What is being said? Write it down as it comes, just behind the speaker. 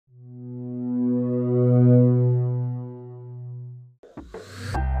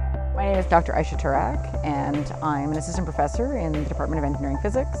is Dr. Ayse Turak, and I'm an assistant professor in the Department of Engineering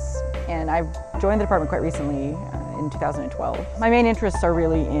Physics, and I've joined the department quite recently in 2012. My main interests are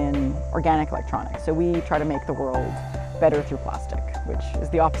really in organic electronics, so we try to make the world better through plastic, which is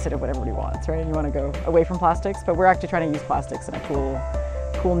the opposite of what everybody wants, right? You want to go away from plastics, but we're actually trying to use plastics in a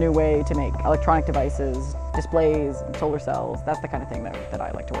cool new way to make electronic devices, displays, and solar cells. That's the kind of thing that I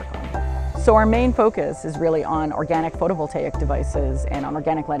like to work on. So our main focus is really on organic photovoltaic devices and on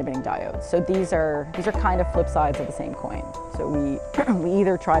organic light-emitting diodes. So these are kind of flip sides of the same coin. So we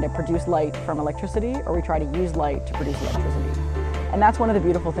either try to produce light from electricity or we try to use light to produce electricity. And that's one of the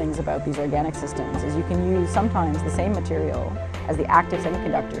beautiful things about these organic systems is you can use sometimes the same material as the active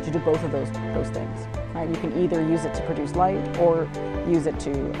semiconductor to do both of those things. Right? You can either use it to produce light or use it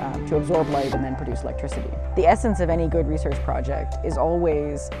to absorb light and then produce electricity. The essence of any good research project is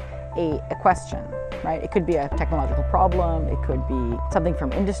always a question, right? It could be a technological problem, it could be something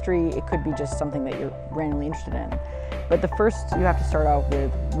from industry, it could be just something that you're randomly interested in. But the first, you have to start out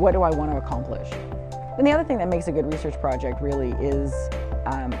with, what do I want to accomplish? And the other thing that makes a good research project really is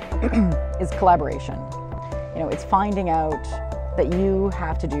collaboration. You know, it's finding out that you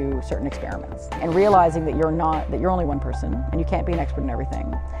have to do certain experiments and realizing that you're only one person and you can't be an expert in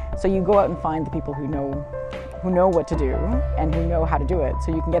everything. So you go out and find the people who know what to do and who know how to do it,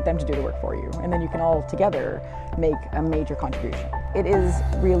 so you can get them to do the work for you, and then you can all together make a major contribution. It is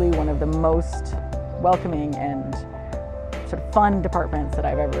really one of the most welcoming and sort of fun departments that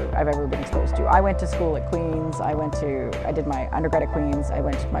I've ever been exposed to. I went to school at Queen's, I did my undergrad at Queen's, I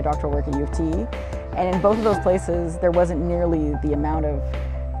went to my doctoral work at U of T, and in both of those places there wasn't nearly the amount of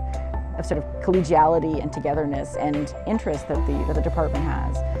sort of collegiality and togetherness and interest that the department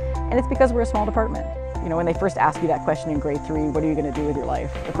has. And it's because we're a small department. You know, when they first asked me that question in grade 3, what are you going to do with your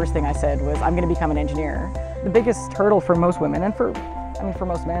life? The first thing I said was, I'm going to become an engineer. The biggest hurdle for most women, and for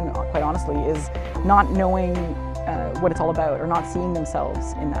most men, quite honestly, is not knowing what it's all about or not seeing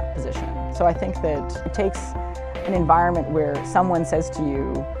themselves in that position. So I think that it takes an environment where someone says to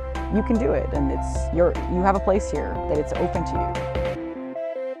you, you can do it, and you have a place here, that it's open to you.